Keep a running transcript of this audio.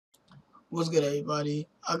What's good, everybody?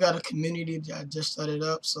 I got a community that I just started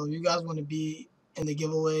up, so if you guys want to be in the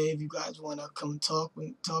giveaway, if you guys want to come talk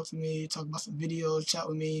to me, talk about some videos, chat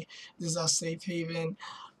with me, this is our safe haven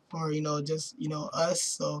for just us.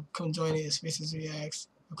 So come join it. It's Faceless Reacts.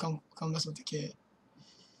 Come mess with the kid.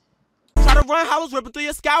 Try to run, I was ripping through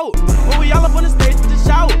your scout. When we all up on the stage, just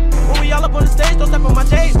shout. When we all up on the stage, don't step on my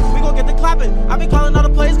J's. We gon' get the clapping. I been calling all the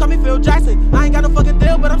plays, call me Phil Jackson. I ain't got no fucking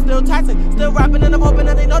deal, but I'm still taxing. Still rapping and I'm hoping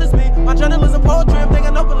that they notice me. My journalism poetry, I'm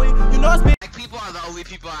thinking openly. You know it's me. Black people are the only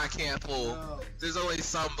people I can't pull. There's always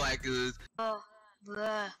some black dudes. Oh,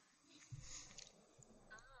 bleh.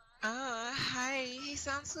 Hi. He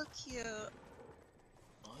sounds so cute.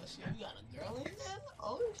 Oh shit, you got a girl in there?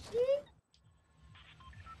 Oh shit.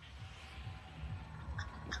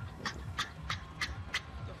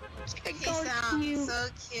 He sounds so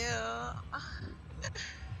cute.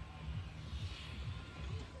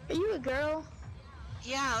 Are you a girl?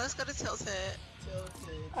 Yeah, let's go to Tilted.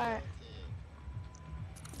 Alright.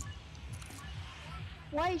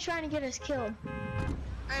 Why are you trying to get us killed?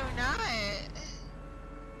 I'm not.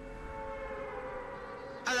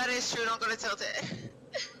 Oh, that is true. Don't go to Tilted.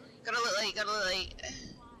 Gotta look late. Gotta look late.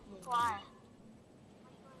 Why?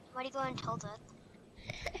 Why are you going Tilted?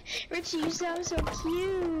 Richie, you sound so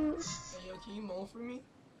cute. Hey, yo, can you moan for me?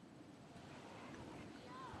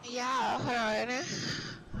 Yeah, hold on.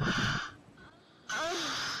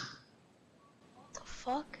 What the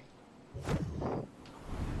fuck?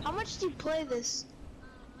 How much do you play this?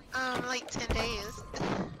 Like 10 days.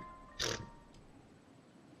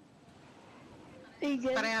 Are you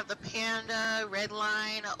good? But I have the Panda, Red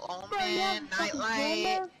Line, Omen,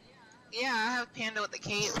 Nightlight. Yeah, I have Panda with the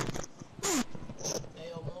cape. Hey,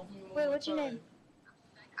 yo, moan for me one Wait, more what's your time. name?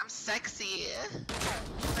 I'm sexy.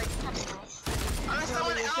 Like, Oh, there's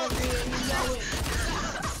someone else.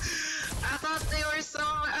 I thought they were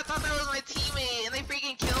I thought that was my teammate, and they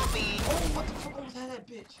freaking killed me. Oh, what the fuck? I almost had that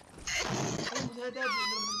bitch. I almost had that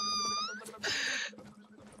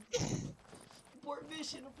bitch. Abort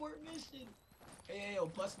mission, abort mission. Hey, yo,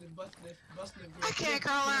 bust it. I can't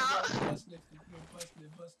call out. Bust it.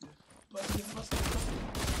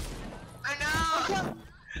 I know.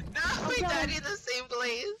 No, we died in the same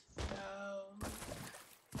place. No.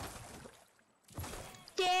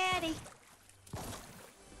 Daddy.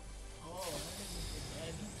 Oh,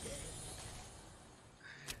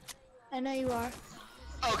 I know you are.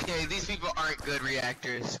 Okay, these people aren't good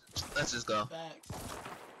reactors. Let's just go. facts.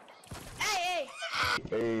 Hey.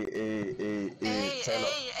 Hey.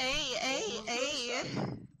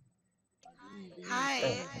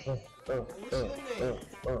 Hi. What's your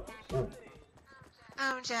name?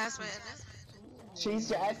 I'm Jazmine. She's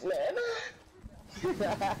Jazmine.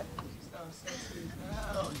 Sounds sexy as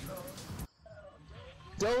hell, bro.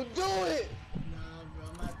 Don't do it! Nah, bro,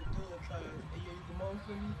 I'm not gonna do it, cuz. Hey, yo, you can moan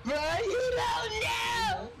for me? Bro, you don't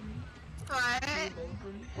know! What? Moan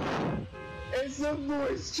for me? It's a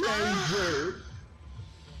voice changer.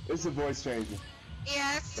 It's a voice changer.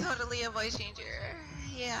 Yeah, it's totally a voice changer.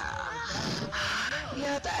 Yeah.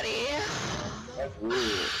 Yeah, daddy. That's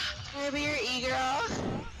weird. Maybe you're e-girl.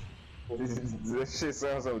 That shit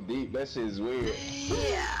sounds so deep. That shit is weird.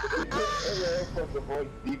 Yeah. That fucking voice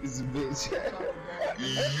deep as a bitch.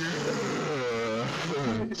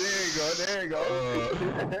 There you go.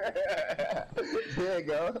 There you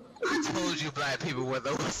go. I told you black people were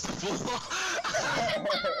the worst of all.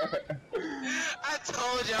 I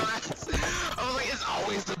told y'all. I was like, it's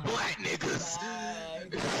always the black niggas.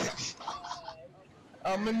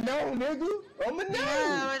 I'm a no, nigga. I'm a no.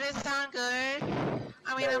 Yeah, but it sound good.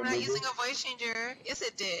 I mean, No, I'm not nigga. using a voice changer. Yes,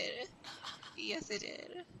 it did. Yes, it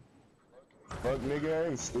did. Fuck nigga, I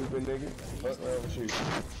ain't stupid nigga. Fuck wrong with you?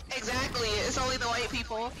 Exactly. It's only the white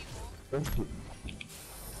people. That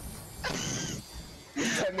I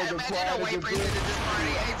nigga imagine quiet a as white a person at bitch. this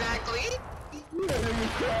party. Exactly. That nigga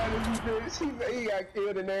quiet as a bitch. He got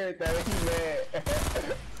killed and everything. He mad.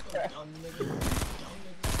 Dumb nigga.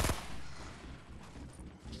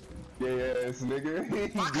 Yeah, ass nigga.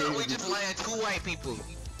 Why couldn't we just land 2 white people?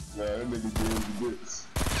 Nah, that nigga did the bits.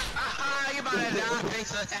 You about to die.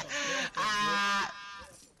 Thanks for that.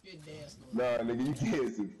 You're dancing. Nah, nigga, you can't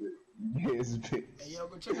see it. You can't see it. Hey, yo,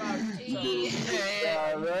 go check out our YouTube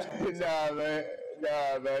channel.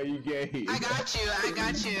 Nah, man, you gay. I got you.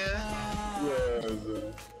 Yeah,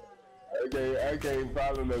 man. I can't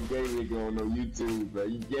follow no gay nigga on no YouTube, bro.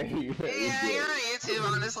 You gay, man. Yeah, you're on YouTube,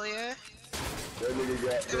 honestly. That nigga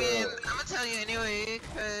got I mean, I'm gonna tell you anyway,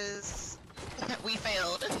 cause we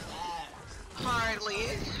failed.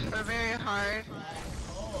 Hardly. We're very hard.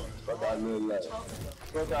 Fuck I look like.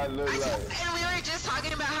 Fuck I look like. And we were just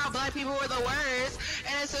talking about how black people were the worst,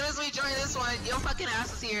 and as soon as as we join this one, your fucking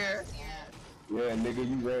ass is here. Yeah, nigga,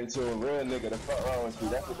 you ran into a real nigga. The fuck wrong with you?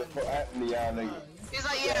 That's what the fuck happened to y'all niggas. He's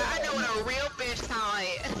like, yeah, I know what a real bitch sound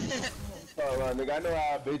like. Fuck wrong, nigga. I know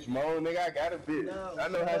how a bitch moan, nigga. I got a bitch. I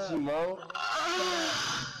know how she moan.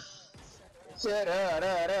 Shut up,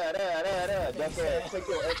 That's it. Take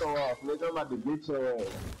your echo off, nigga. I'm about to get your ass.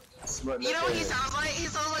 You know what he sounds like? He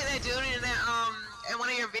sounds like that dude in that in one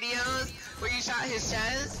of your videos where you shot his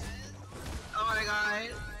chest. Oh my god.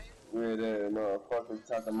 Yeah, no, fucking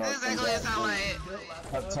talking about. That's exactly what it sounds like.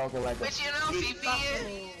 I'm talking like But you know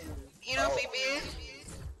Fifi? You know Fifi?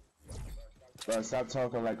 Bro, stop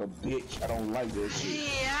talking like a bitch. I don't like that shit.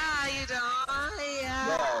 Yeah, you don't. Yeah.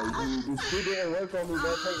 Bro, you shit didn't work on me,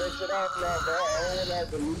 bro. Take that shit off now, bro. I don't want to have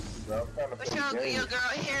to lose you, bro. I'm trying to But play your girl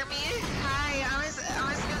hear me? Hi, I was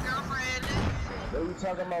your girlfriend. What you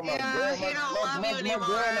talking about, my girl? He don't love you anymore. My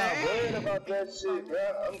girl not worried about that shit, bro.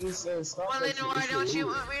 I'm just saying, stop Well, that then shit. why don't you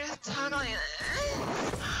want me to talk like that?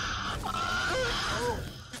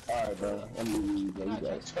 Alright, bro. I'm leaving you, bro. You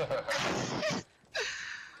got it.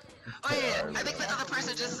 Wait, I think the other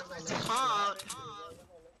person just talked.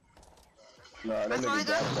 Nah, That's why I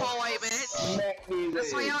got whole white bitch. Smack me,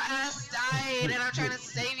 That's why your ass died, and I'm trying to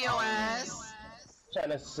save your ass. Trying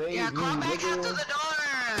to save Yeah, you, call back nigga. after the door.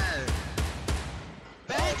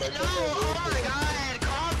 Back, no, oh my god,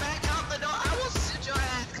 call back out the door. I will shoot your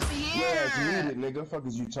ass. Come here. Yeah, it's needed, nigga. Fuck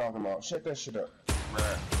is you talking about? Shut that shit up.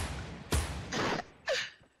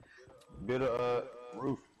 Bit of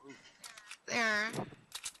roof. There.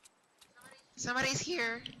 Somebody's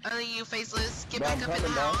here. Other than you, Faceless. Get Bro, back up in the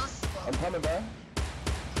house. I'm coming, bro.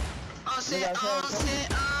 Oh shit, oh shit,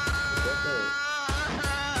 I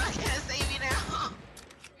can't save you now.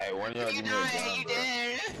 Hey, one of y'all You give me a died, job, you bro.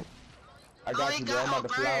 did. I got you, bro. I'm about to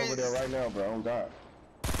fly over there right now, bro. On God.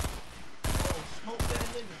 Smoke that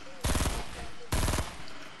nigga.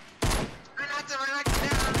 I knocked him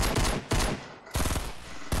down.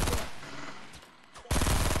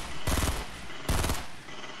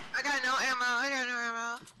 I got no ammo.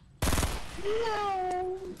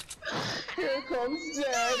 No. Here comes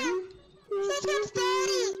Daddy. Here comes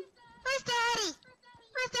Daddy. Where's Daddy?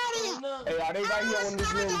 Where's Daddy at? Hey, are they right here on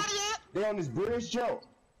this little... They on this British jump.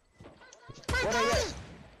 Where they at?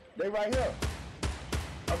 They right here.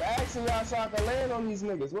 I'm asking y'all so I can land on these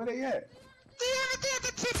niggas. Where they at? They have it at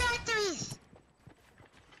the two factories.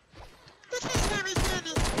 They can't have me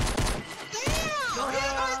standing. Damn!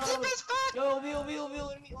 Here goes deep as fuck. Yo, on me.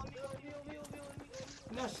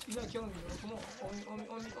 You're not killing me, bro. Come on. On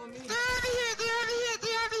me. They're over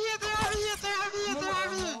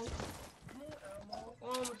here.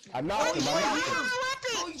 I knocked him.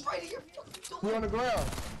 Oh, he's right here. He on the ground.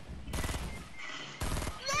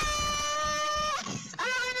 No! I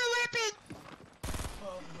don't have a weapon.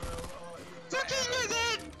 Oh, bro. Okay, you're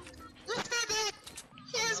dead. You're still dead.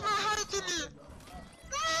 Here's my heart in you.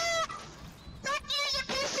 No! Fuck you, you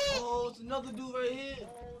pussy! Oh, it's another dude right here.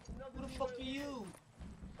 Who the fuck are you?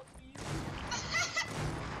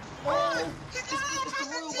 Oh, It's he's the on the royal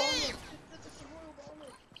opposite bomber. team.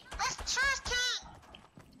 That's trash can.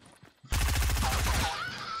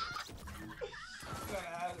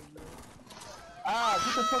 Ah,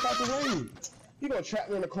 get the fuck out the way. You gonna trap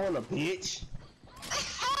me in the corner, bitch.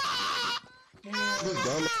 You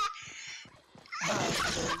dumb.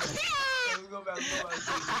 We go back.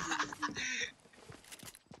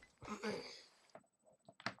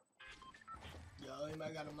 Yo,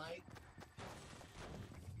 anybody got a mic?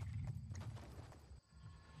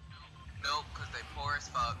 Nope, cause they poor as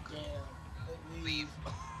fuck. Damn. Leave.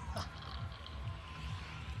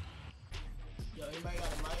 Yo, anybody got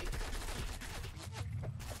a mic?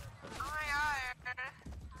 Oh my god.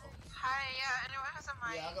 Hi, yeah, anyone has a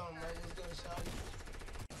mic? Yeah, I got a mic. What's good, shawty?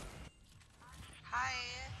 Hi.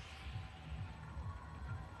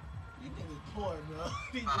 You think it's poor, bro. You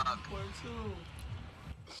think it's poor too.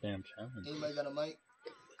 Damn challenge. Anybody got a mic?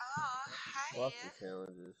 Oh, hi. Lots of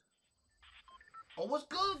challenges. Oh, what's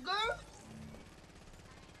good, girl?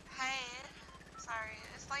 Hey. Sorry,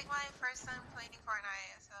 it's like my first time playing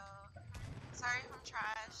Fortnite, so sorry if I'm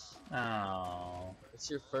trash. Oh. It's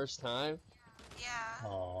your first time? Yeah.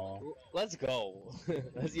 Oh. Let's go.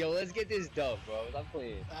 Let's get this dub, bro. I'm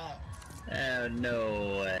playing. Oh,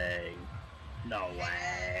 no way. No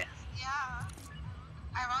way. Yeah.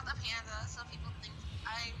 I brought the panda so people think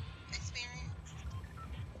I'm experienced.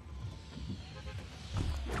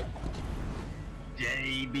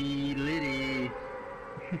 JB Liddy.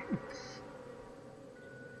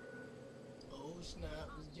 Oh, snap.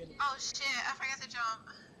 Let's get it. Oh shit, I forgot to jump.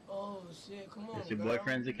 Oh, shit. Come on, That's your girl.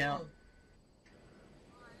 boyfriend's account?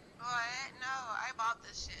 What? No, I bought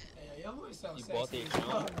this shit. Hey, your voice sounds You sexy. bought the as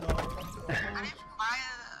account? fuck, no. I didn't buy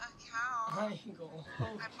the account. I ain't gonna hold I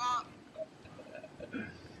you. bought.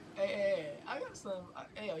 Hey, I got some.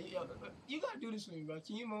 Hey, yo, you gotta do this for me, bro.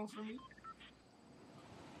 Can you moan for me?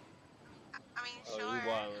 I mean, Oh, sure. you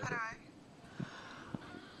wildin'. How do I?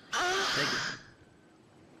 Take it.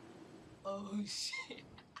 Oh shit!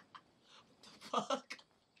 What the fuck?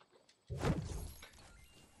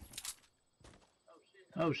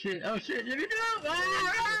 Oh shit, oh shit, you do it! No,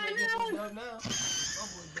 now. My boy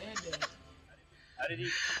dead. How did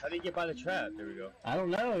he get by the trap? There we go. I don't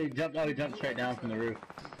know, he jumped straight down from the roof.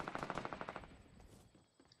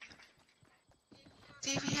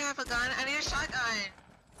 See if you have a gun. I need a shotgun.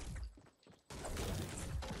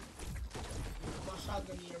 My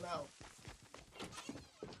shotgun in your mouth.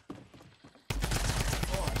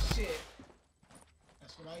 Oh shit!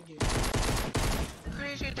 That's what I get. Who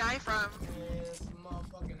did you die from? Man, it's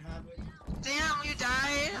motherfucking havoc. Damn, you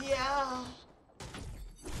died? Yeah.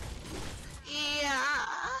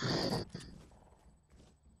 Yeah.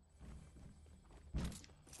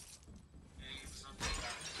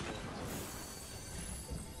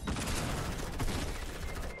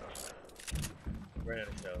 Ran out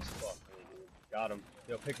of shells. Fuck me, dude. Got him.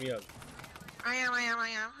 Yo, pick me up. I am.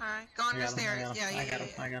 Hi. Go on the stairs. Yeah. I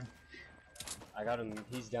got him. I got him.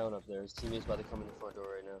 He's down up there. His teammate's about to come in the front door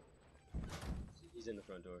right now. He's in the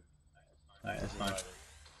front door. Alright, that's fine.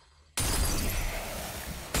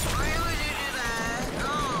 Why would you do that?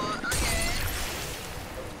 Oh, okay.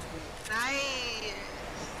 Nice.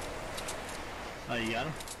 Oh, you got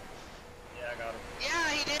him? Yeah, I got him. Yeah,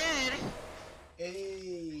 he did.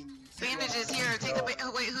 Hey. Bandages here. Take a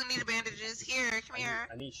oh, wait, who needs bandages? Here, come here.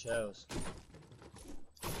 I need shells.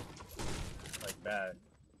 Like bad.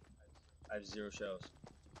 I have 0 shells.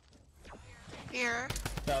 Here.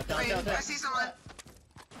 Down, Wait, I see someone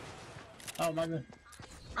Oh my god.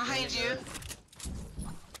 behind you.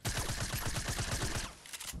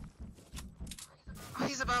 Oh,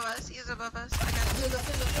 he's above us. He's above us. I got him.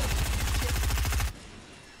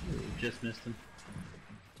 Just missed him.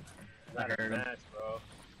 I Not a heard him. match, bro.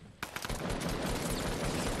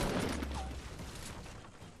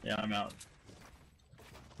 Yeah, I'm out.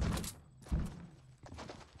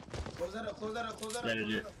 Close that up. That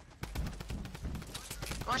is it.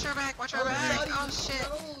 Watch our back. Watch our back. Oh shit.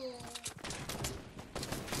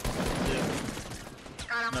 Yeah.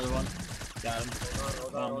 Got him. Another one. Got him.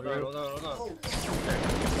 Hold on.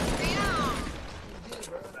 Damn.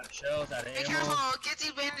 Out of shells, out of Be ammo. careful. Get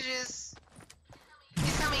these bandages.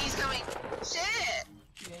 He's coming. Shit.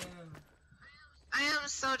 Damn. I am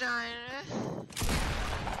so done.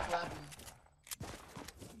 Clapping.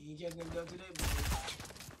 You guys gonna go today, boy?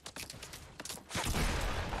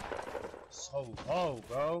 So low,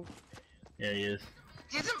 bro. Yeah, he is.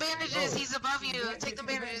 Get some bandages. He's above you. Take the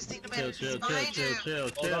bandages. Take the bandages. Chill. Behind you.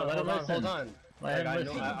 Let him listen. Hold on. Let Like, him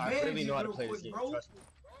listen. I really know how to play this game. Trust me.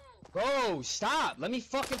 Bro, stop! Let me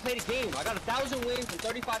fucking play the game. I got 1,000 wins and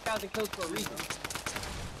 35,000 kills for a reason.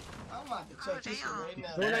 I'm about to check this shit right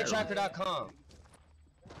now. FortniteTracker.com.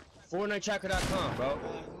 FortniteTracker.com, bro. I'm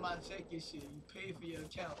about to check your shit. You pay for your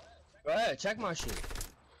account. Go ahead, check my shit.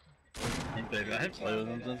 Hey, baby, I have played with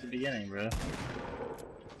him since the beginning, bro.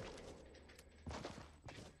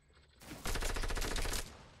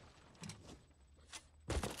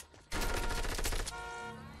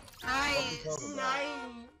 Nice.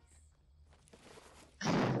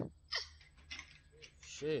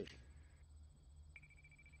 Shit.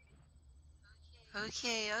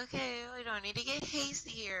 Okay. We don't need to get hasty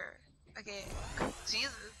here. Okay.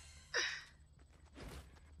 Jesus.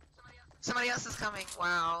 Somebody else is coming.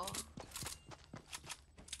 Wow.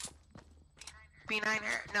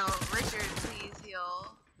 B9er. No, Richard, please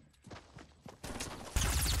heal.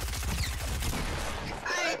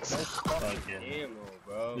 Fuck yeah. Ammo,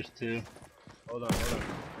 bro. There's 2. Hold on.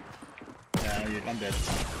 Yeah, I'm dead.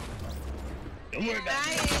 Don't worry about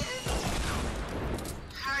it. Nice.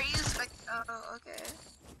 How are you? Oh, okay.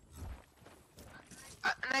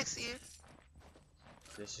 Next to you.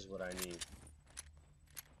 This is what I need.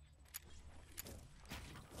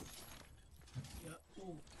 Yeah.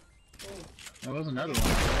 Ooh. There was another one.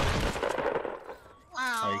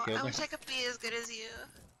 Wow. you killed I her? wish I could be as good as you.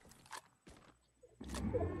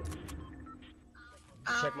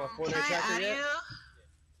 Check my Fortnite can I tracker add yet?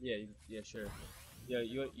 you? Yeah, sure. Yo,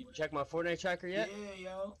 you check my Fortnite tracker yet? Yeah,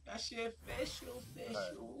 yo. That shit official.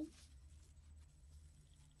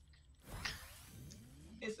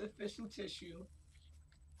 It's official tissue.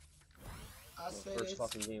 I said First it's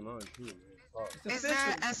fucking game on, too, man. Fuck. it's Is there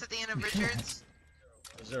official. an S at the end of Richards?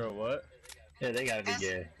 Is there a what? Yeah, they gotta be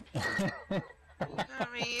gay. I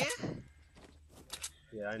mean.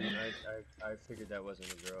 Yeah, I figured that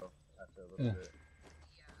wasn't a girl after a little bit.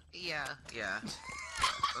 Yeah.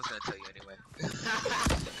 I was gonna tell you anyway.